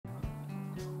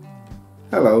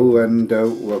Hello and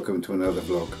welcome to another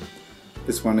vlog.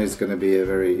 This one is going to be a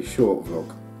very short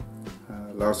vlog.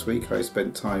 Last week I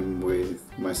spent time with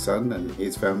my son and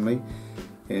his family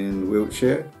in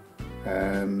Wiltshire,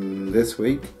 and this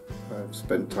week I've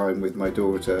spent time with my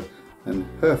daughter and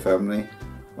her family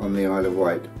on the Isle of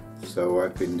Wight. So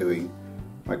I've been doing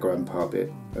my grandpa bit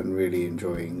and really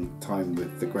enjoying time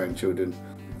with the grandchildren.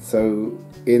 So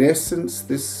in essence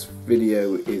this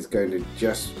video is going to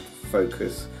just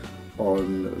focus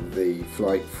on the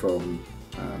flight from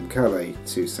Calais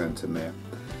to Saint-Omer.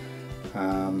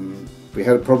 We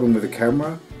had a problem with the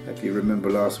camera. If you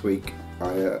remember last week,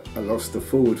 I lost the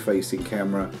forward-facing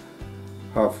camera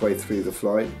halfway through the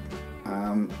flight,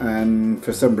 and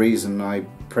for some reason I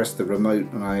pressed the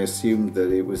remote and I assumed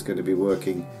that it was going to be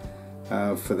working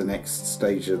for the next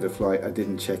stage of the flight. I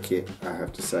didn't check it, I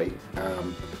have to say.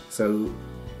 So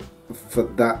for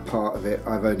that part of it,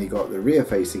 I've only got the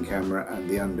rear-facing camera and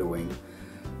the underwing.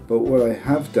 But what I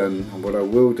have done and what I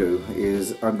will do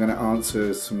is I'm going to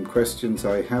answer some questions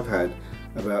I have had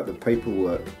about the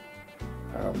paperwork.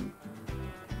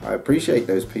 I appreciate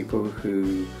those people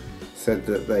who said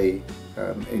that they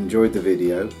enjoyed the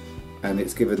video and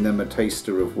it's given them a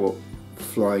taster of what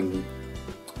flying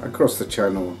across the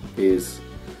channel is.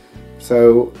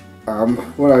 So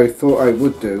what I thought I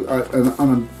would do, and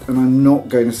I'm not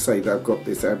going to say that I've got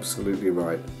this absolutely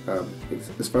right.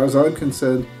 As far as I'm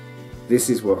concerned, this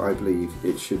is what I believe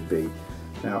it should be.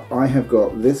 Now I have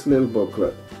got this little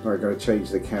booklet. I'm going to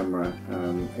change the camera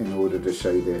in order to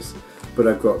show this, but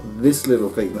I've got this little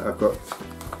thing that I've got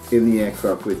in the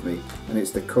aircraft with me, and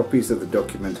it's the copies of the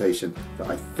documentation that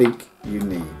I think you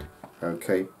need.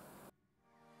 Okay.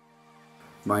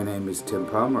 My name is Tim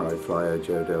Palmer. I fly a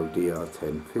Jodel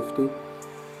DR1050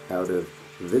 out of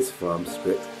this farm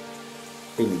strip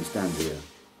in East Anglia.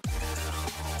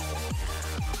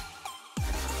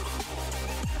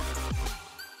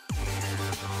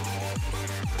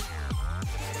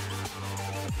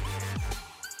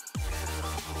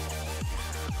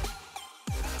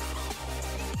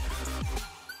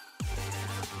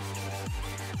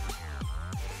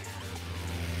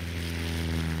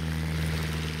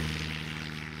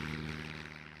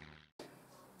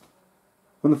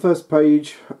 On the first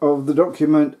page of the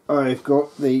document I've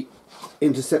got the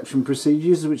interception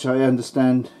procedures, which I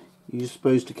understand you're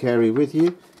supposed to carry with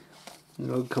you.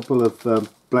 A couple of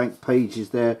blank pages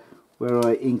there where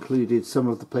I included some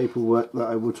of the paperwork that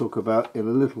I will talk about in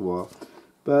a little while.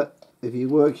 But if you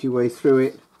work your way through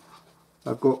it,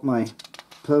 I've got my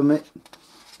permit.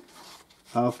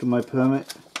 After my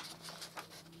permit,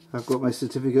 I've got my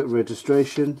certificate of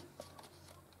registration.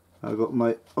 I've got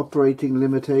my operating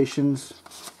limitations,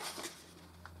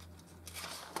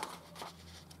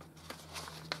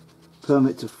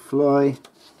 permit to fly,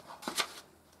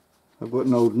 I've got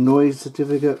an old noise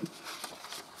certificate,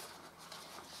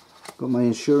 got my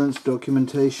insurance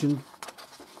documentation,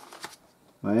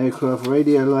 my aircraft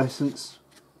radio license,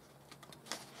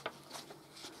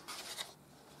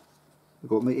 I've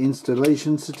got my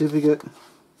installation certificate,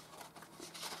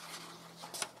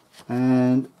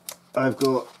 and I've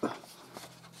got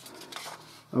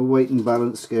a weight and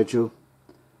balance schedule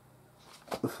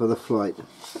for the flight.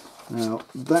 Now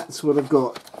that's what I've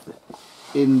got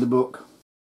in the book.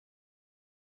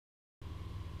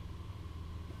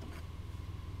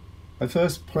 I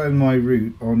first planned my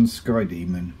route on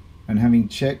SkyDemon, and having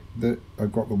checked that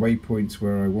I've got the waypoints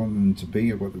where I want them to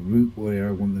be, I've got the route where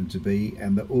I want them to be,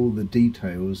 and that all the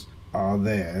details are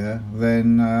there,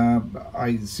 then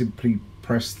I simply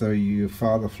press the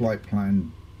Father Flight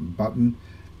Plan button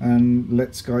and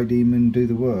let SkyDemon do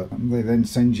the work. They then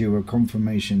send you a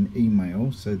confirmation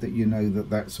email so that you know that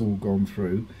that's all gone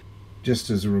through. Just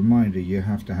as a reminder, you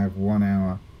have to have 1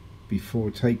 hour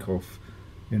before takeoff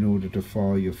in order to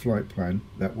file your flight plan.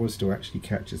 That was to actually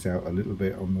catch us out a little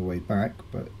bit on the way back,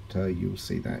 but you'll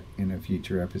see that in a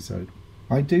future episode.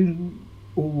 I do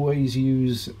always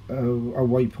use a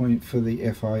waypoint for the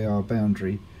FIR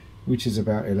boundary, which is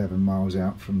about 11 miles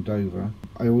out from Dover.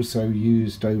 I also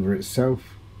use Dover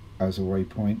itself as a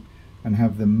waypoint and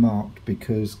have them marked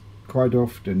because quite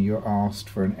often you're asked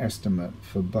for an estimate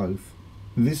for both.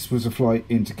 This was a flight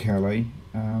into Calais,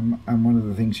 and one of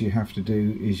the things you have to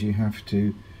do is you have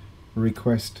to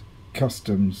request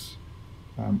customs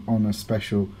on a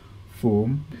special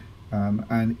form,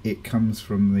 and it comes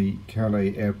from the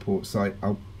Calais airport site.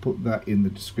 I'll put that in the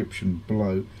description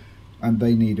below, and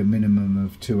they need a minimum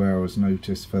of 2 hours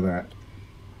notice for that.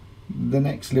 The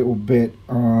next little bit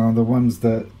are the ones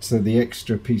that the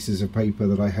extra pieces of paper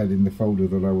that I had in the folder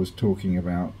that I was talking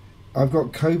about. I've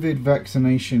got COVID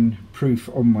vaccination proof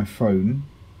on my phone,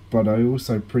 but I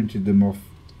also printed them off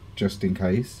just in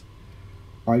case.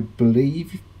 I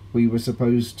believe we were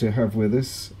supposed to have with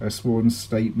us a sworn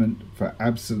statement for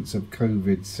absence of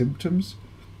COVID symptoms,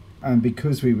 and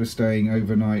because we were staying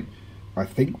overnight, I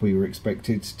think we were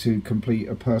expected to complete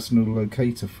a personal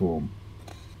locator form.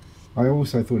 I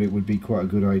also thought it would be quite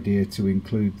a good idea to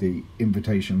include the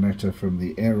invitation letter from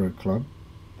the Aero Club,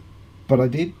 but I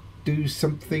did do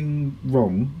something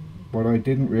wrong. What I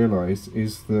didn't realise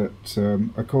is that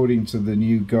according to the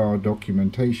new GAR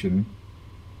documentation,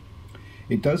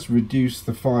 it does reduce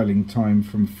the filing time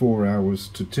from 4 hours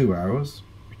to 2 hours,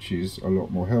 which is a lot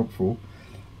more helpful,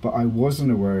 but I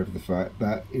wasn't aware of the fact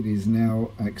that it is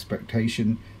now an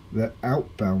expectation that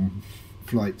outbound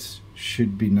flights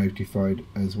should be notified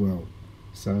as well.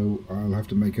 So I'll have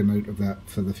to make a note of that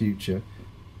for the future.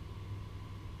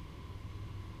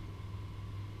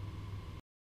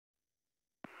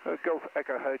 Golf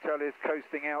Echo Hotel is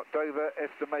coasting out Dover,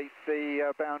 estimate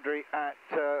the boundary at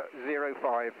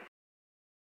 05.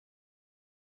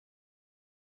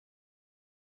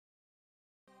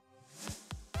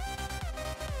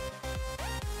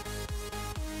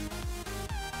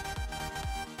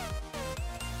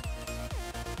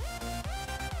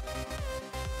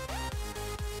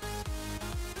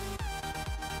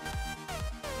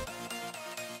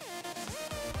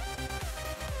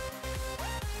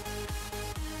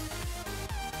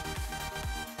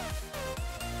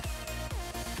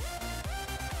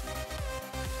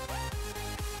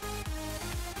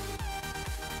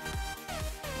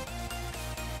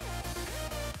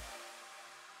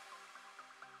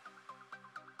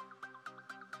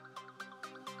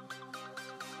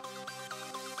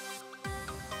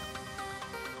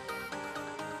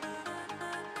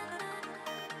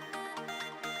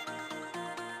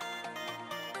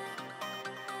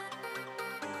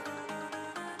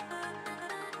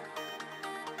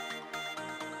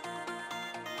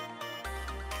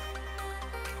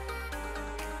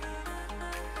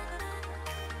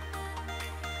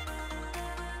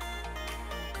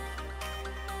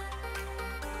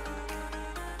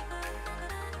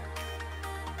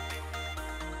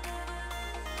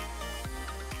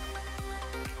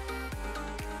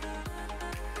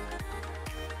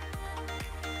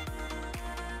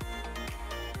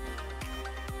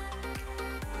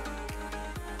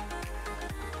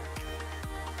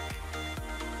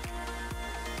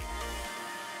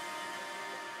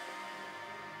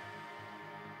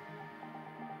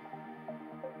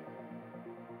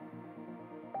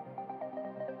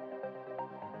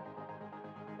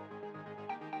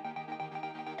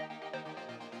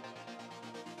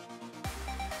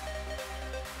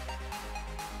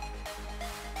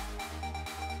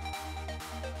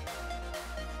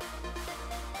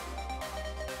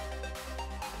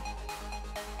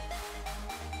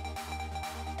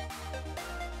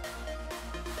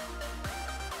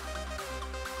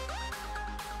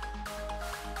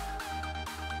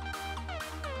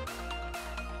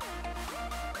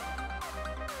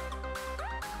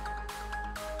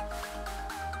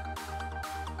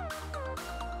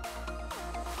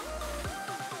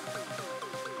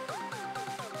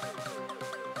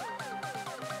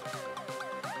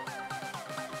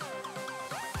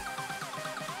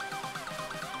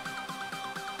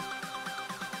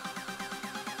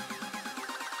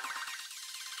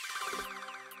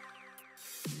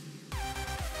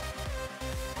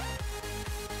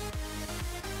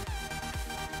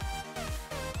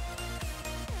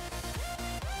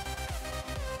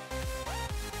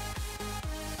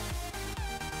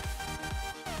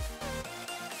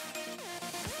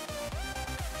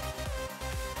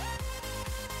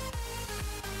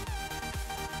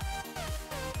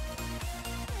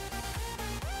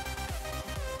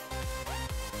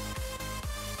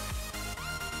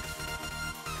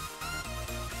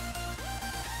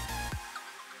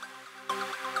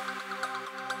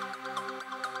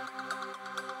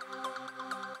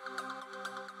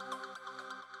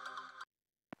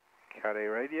 Calais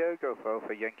Radio, Golf Alpha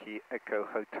Yankee Echo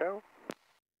Hotel.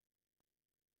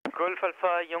 Golf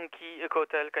Alpha Yankee Echo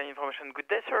Hotel, can information? Good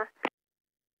day, sir.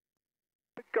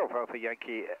 Golf Alpha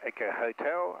Yankee Echo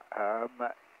Hotel.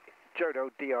 Jodel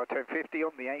DR 1050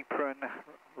 on the apron,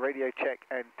 radio check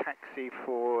and taxi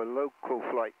for local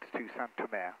flights to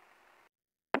Saint-Omer.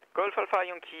 Golf Alpha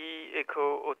Yankee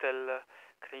Echo Hotel,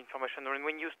 can information?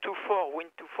 Runway news 24, wind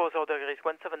 24, order degrees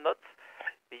 17 knots,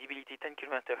 visibility 10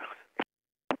 kilometers.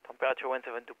 Temperature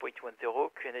 172.10,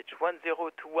 QNH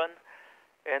 1021,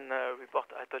 and report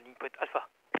at landing point Alpha.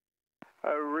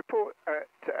 Report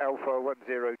at Alpha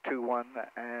 1021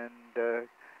 and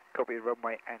copy the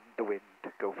runway and the wind,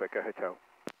 Golf Echo Hotel.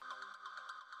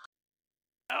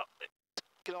 Now, it's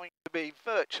going to be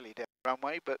virtually down the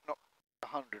runway, but not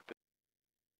 100%.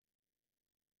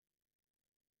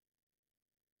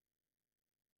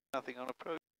 Nothing on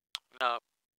approach. No.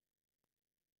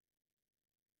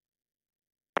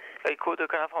 Echo, de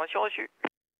quelle information reçue?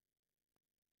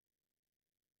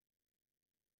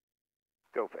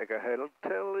 Golf Echo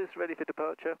Hotel is ready for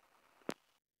departure.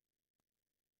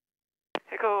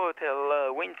 Echo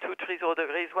Hotel, wind 230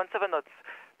 degrees, 17 knots.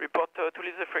 Report to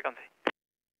leave the frequency.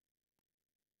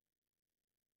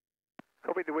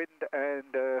 Copy the wind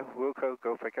and Wilco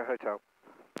Golf Echo Hotel.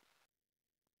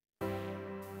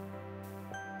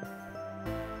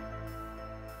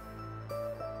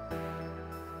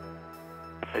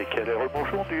 Et quel est le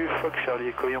bonjour du Fox Charlie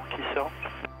Echo Yankee Sierra?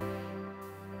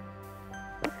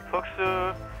 Fox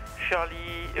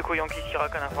Charlie Echo Yankee Sierra,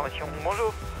 quelle information?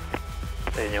 Bonjour.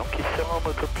 Et Yankee Sierra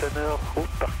motoplaneur au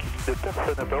parking de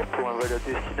personnes à bord pour un vol à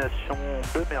destination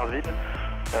de Merville.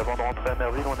 Avant de rentrer à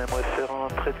Merville, on aimerait faire un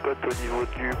trait de côte au niveau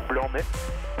du Blanc-Nez.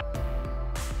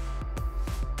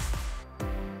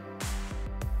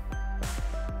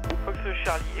 Fox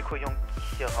Charlie Echo Yankee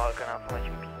Sierra, quelle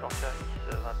information? Piste en service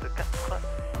 24,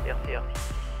 RCR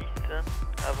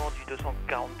 666, avant du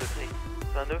 240 degrés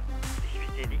 22,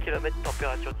 visibilité 10 km,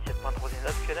 température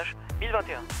 17.39, QNH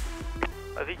 1021.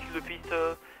 Un véhicule de piste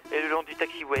est le long du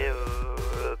taxiway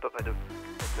Papa 2.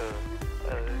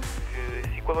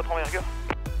 C'est quoi votre envergure?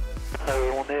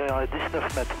 On est à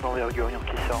 19 mètres d'envergure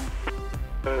Yankee Sierra.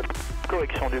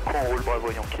 Correction du coup, on roule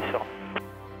Bravo Yankee Sierra.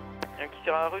 Yankee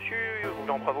Sierra reçu,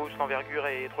 roulant Bravo, l'envergure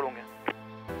est trop longue.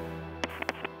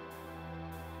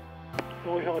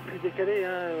 Bon, j'aurais pu décaler,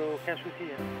 hein, aucun souci.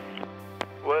 Hein.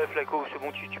 Ouais, Flaco, c'est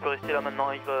bon, tu peux rester là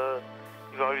maintenant, il va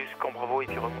aller jusqu'en Bravo et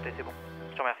puis remonter, c'est bon.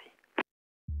 Je te remercie.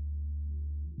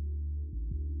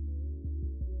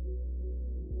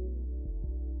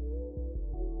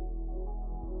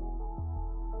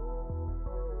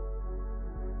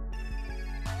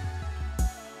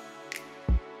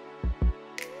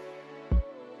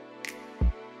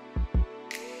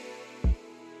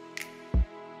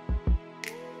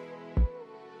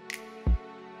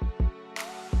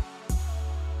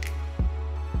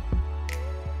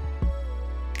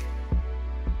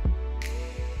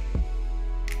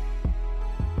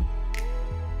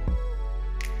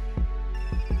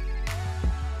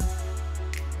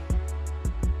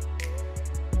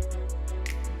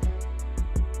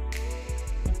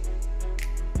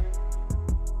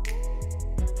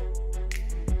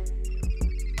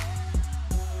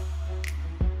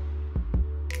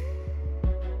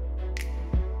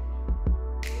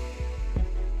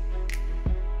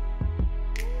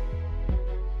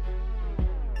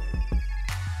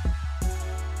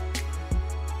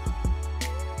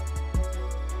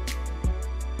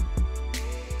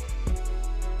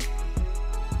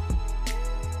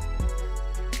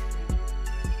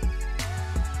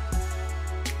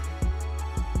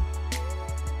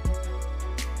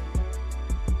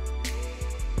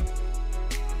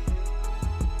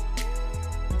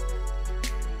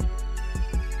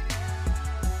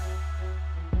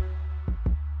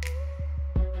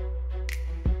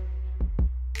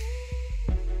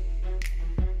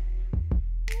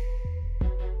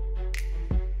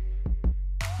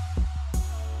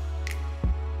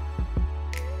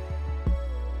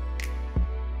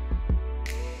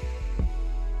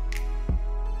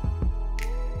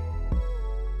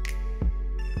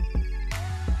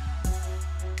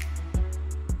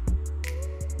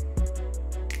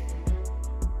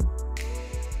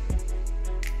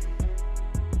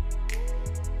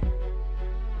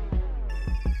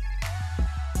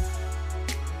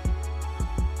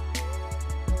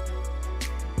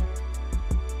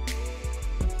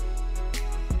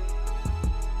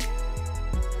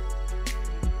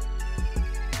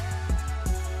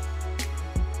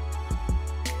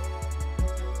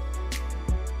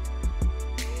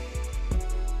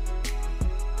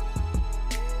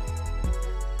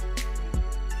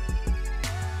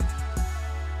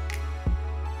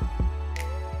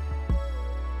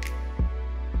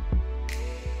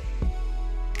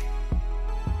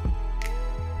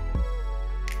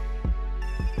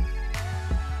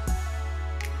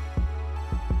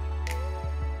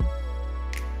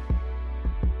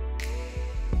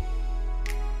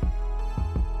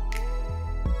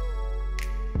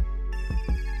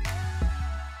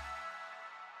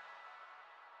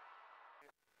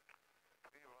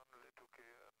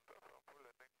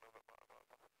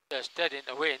 There's dead in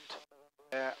the wind.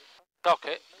 Yeah.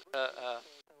 Okay. And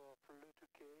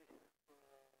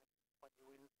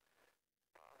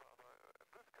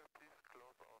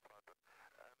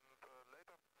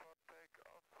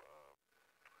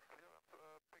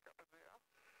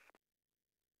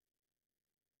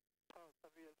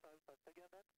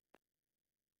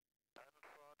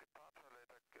for departure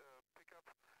later, pick up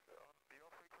on your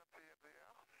frequency.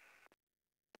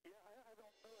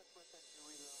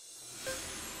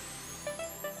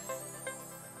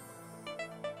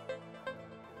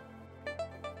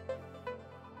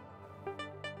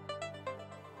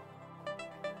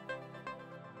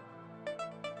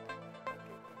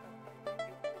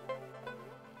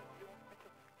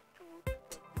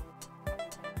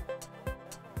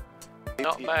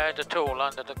 Not bad at all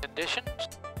under the conditions.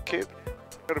 Cute.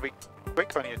 Got to be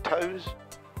quick on your toes.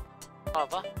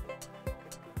 Mother.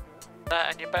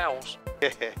 That and your bells.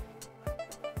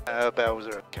 Yeah. Bells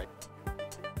are okay.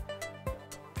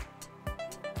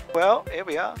 Well, here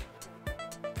we are.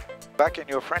 Back in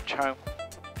your French home.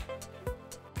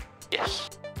 Yes.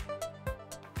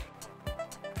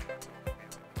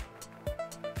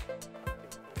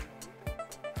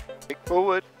 Stick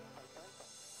forward.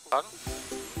 Pardon?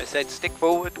 I said stick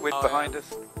forward, wind Oh, behind yeah.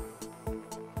 us.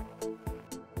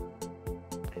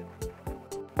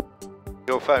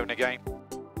 Your phone again.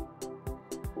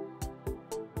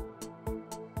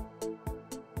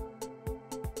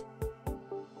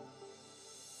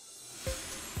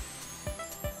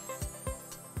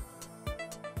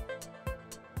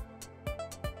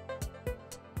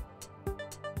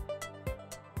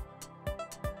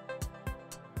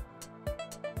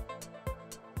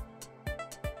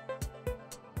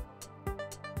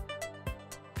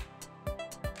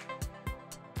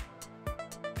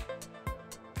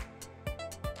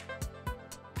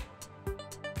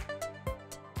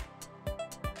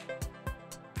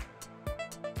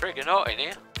 Friggin' hot in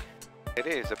here. It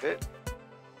is a bit.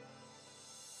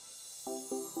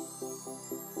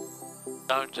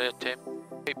 Stones there, Tim.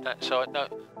 Keep that side. No,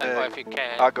 that way if you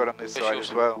can. I got on this Because side you'll-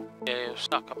 as well. Yeah, you'll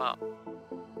suck them up.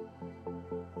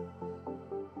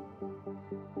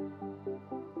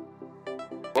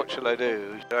 What shall I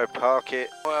do? Should I park it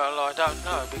Well, I don't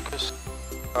know because,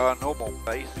 our normal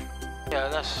base? yeah,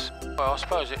 that's, well, I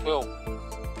suppose it will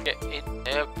get in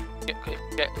there,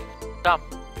 get some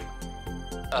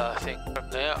thing from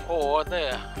there or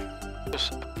there. Because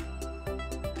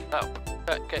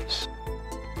that gets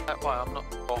that way, I'm not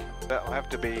sure. That'll have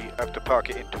to park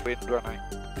it into wind, won't I?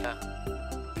 Yeah.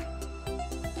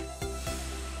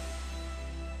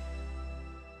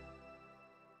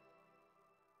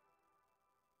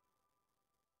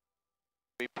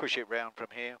 We push it round from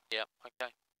here. Yeah,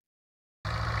 okay.